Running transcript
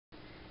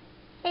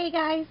Hey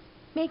guys,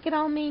 Make It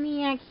All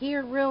Maniac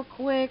here real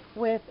quick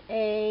with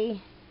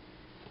a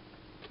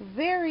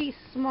very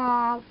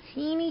small,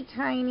 teeny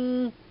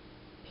tiny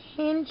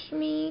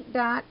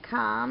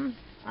pinchme.com.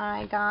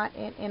 I got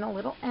it in a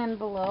little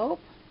envelope.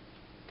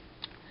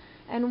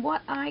 And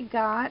what I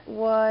got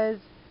was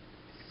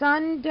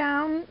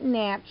Sundown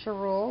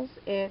Naturals.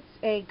 It's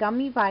a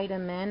gummy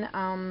vitamin.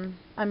 I'm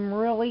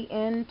really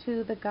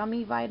into the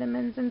gummy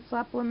vitamins and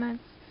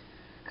supplements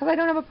because I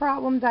don't have a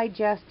problem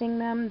digesting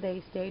them.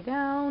 They stay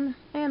down.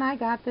 And I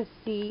got the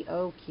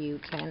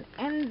CoQ10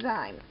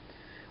 enzyme,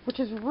 which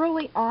is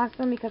really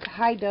awesome because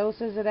high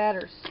doses of that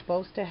are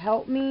supposed to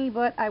help me,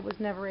 but I was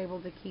never able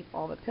to keep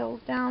all the pills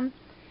down.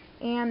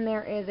 And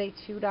there is a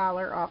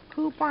 $2 off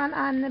coupon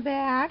on the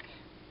back.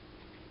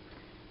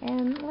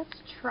 And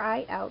let's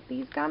try out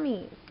these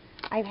gummies.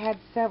 I've had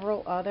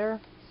several other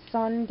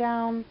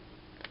Sundown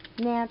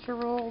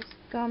Naturals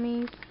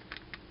gummies.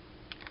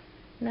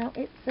 Now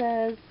it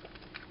says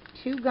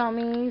 2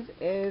 gummies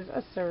is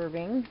a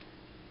serving.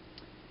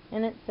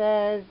 And it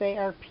says they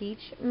are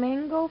peach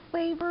mango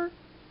flavor.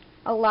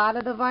 A lot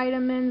of the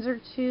vitamins are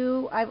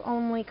 2. I've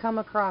only come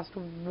across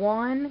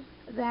one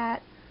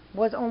that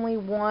was only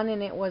 1,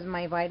 and it was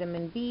my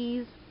vitamin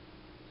B's.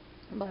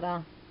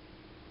 But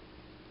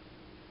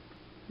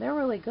they're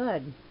really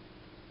good.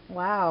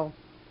 Wow.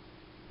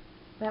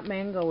 That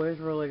mango is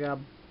really good.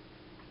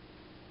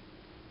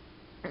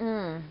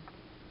 I'm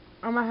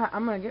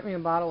gonna get me a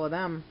bottle of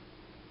them.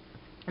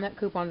 And that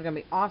coupon's gonna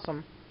be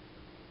awesome.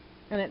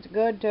 And it's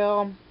good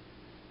till,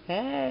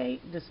 hey,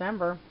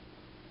 December.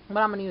 But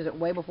I'm gonna use it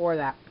way before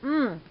that.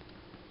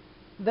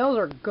 Those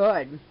are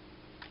good.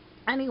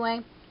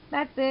 Anyway,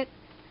 that's it.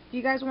 If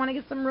you guys want to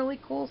get some really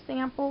cool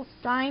samples,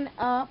 sign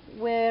up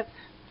with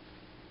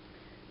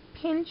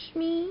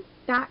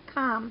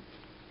pinchme.com.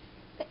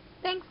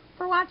 Thanks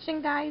for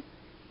watching, guys.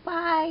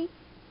 Bye.